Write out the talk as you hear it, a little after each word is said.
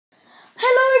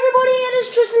guys,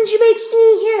 Tristan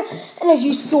here, and as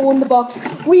you saw in the box,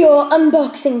 we are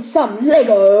unboxing some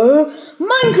Lego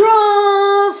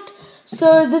Minecraft.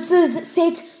 So this is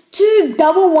set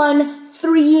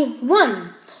 21131.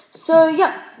 So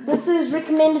yeah, this is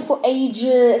recommended for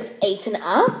ages 8 and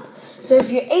up. So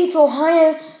if you're 8 or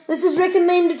higher, this is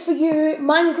recommended for you.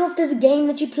 Minecraft is a game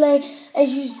that you play.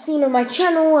 As you've seen on my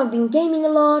channel, I've been gaming a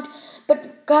lot.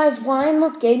 But guys, why I'm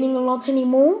not gaming a lot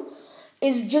anymore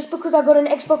is just because I got an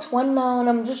Xbox One now, and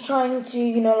I'm just trying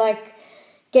to,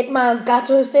 get my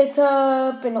gato set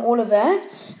up and all of that.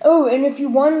 Oh, and if you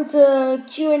want a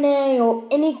Q&A or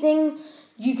anything,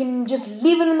 you can just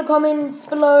leave it in the comments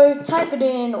below, type it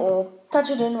in or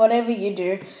touch it in, whatever you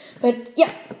do. But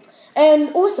yeah,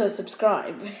 and also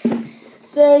subscribe.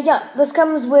 So yeah, this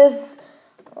comes with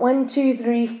 4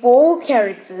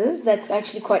 characters. That's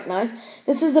actually quite nice.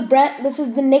 This is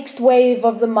the next wave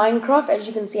of the Minecraft. As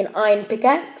you can see, an iron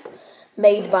pickaxe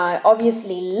made by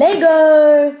obviously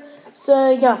Lego.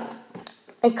 So yeah,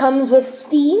 it comes with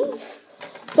Steve.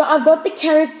 So I've got the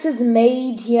characters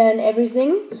made here and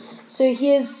everything. So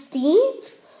here's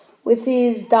Steve with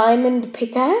his diamond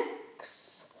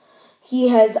pickaxe. He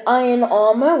has iron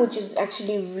armor, which is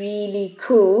actually really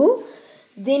cool.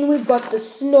 Then we've got the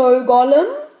snow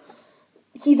golem.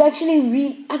 He's actually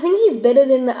I think he's better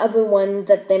than the other one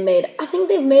that they made. I think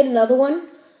they've made another one.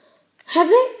 Have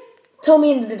they? Tell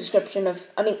me in the description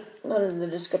not in the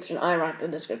description, I write the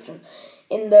description.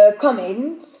 In the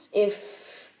comments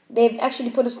if they've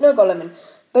actually put a snow golem in.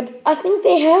 But I think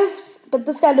they have, but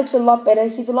this guy looks a lot better.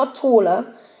 He's a lot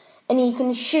taller, and he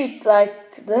can shoot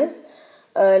like this.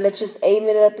 Let's just aim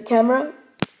it at the camera.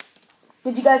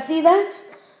 Did you guys see that?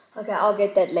 Okay, I'll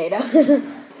get that later.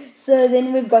 So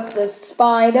then we've got the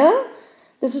spider.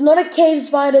 This is not a cave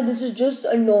spider. This is just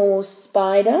a normal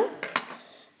spider.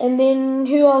 And then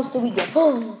who else do we get?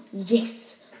 Oh,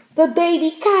 yes. The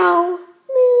baby cow.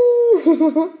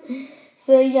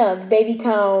 So yeah, the baby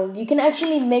cow. You can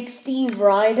actually make Steve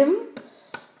ride him.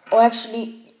 Or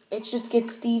actually, let's just get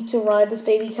Steve to ride this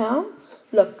baby cow.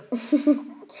 Look.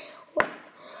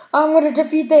 I'm going to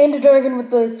defeat the Ender Dragon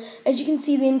with this. As you can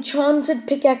see, the enchanted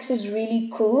pickaxe is really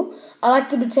cool. I like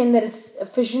to pretend that it's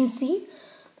efficiency.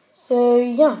 So,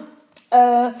 yeah.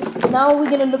 Now we're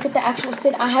going to look at the actual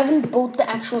set. I haven't bought the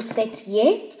actual set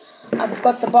yet. I've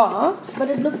got the box.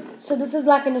 But so this is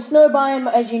like in a snow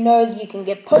biome. As you know, you can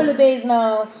get polar bears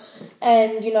now.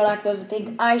 And, like those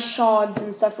big ice shards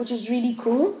and stuff, which is really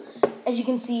cool. As you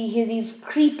can see, here's his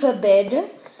creeper bed.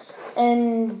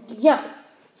 And, yeah.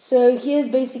 So here's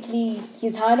basically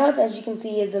his hideout. As you can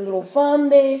see, here's a little farm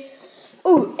there.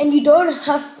 Oh, and you don't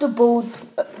have to build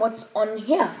what's on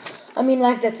here. I mean,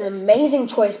 that's an amazing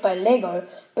choice by Lego.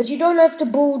 But you don't have to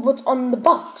build what's on the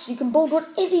box. You can build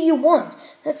whatever you want.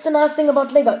 That's the nice thing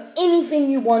about Lego. Anything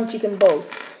you want, you can build.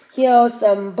 Here are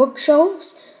some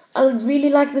bookshelves. I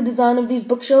really like the design of these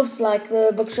bookshelves, like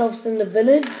the bookshelves in the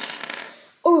village.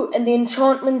 Oh, and the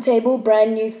enchantment table,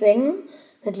 brand new thing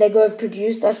that Lego have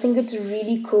produced. I think it's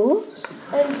really cool.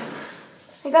 And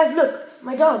hey guys, look,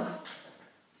 my dog.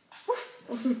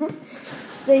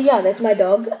 So yeah, that's my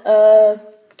dog.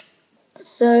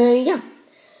 So yeah,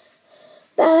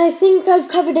 I think I've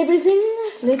covered everything.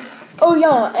 Oh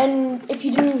yeah, and if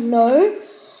you didn't know,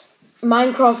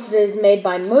 Minecraft is made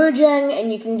by Mojang,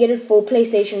 and you can get it for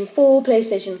PlayStation 4,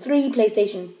 PlayStation 3,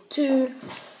 PlayStation 2.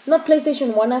 Not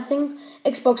PlayStation 1, I think.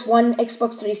 Xbox One,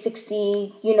 Xbox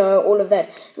 360, all of that.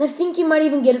 And I think you might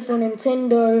even get it for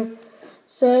Nintendo.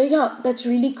 So, yeah, that's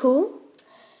really cool.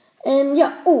 And,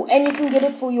 yeah. Oh, and you can get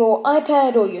it for your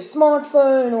iPad or your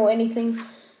smartphone or anything.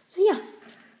 So, yeah.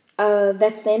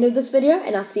 That's the end of this video,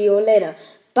 and I'll see you all later.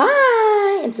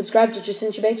 Bye! And subscribe to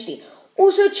Tristan HD.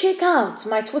 Also, check out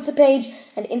my Twitter page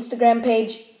and Instagram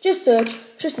page. Just search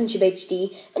Tristan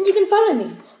HD, and you can follow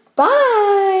me.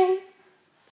 Bye!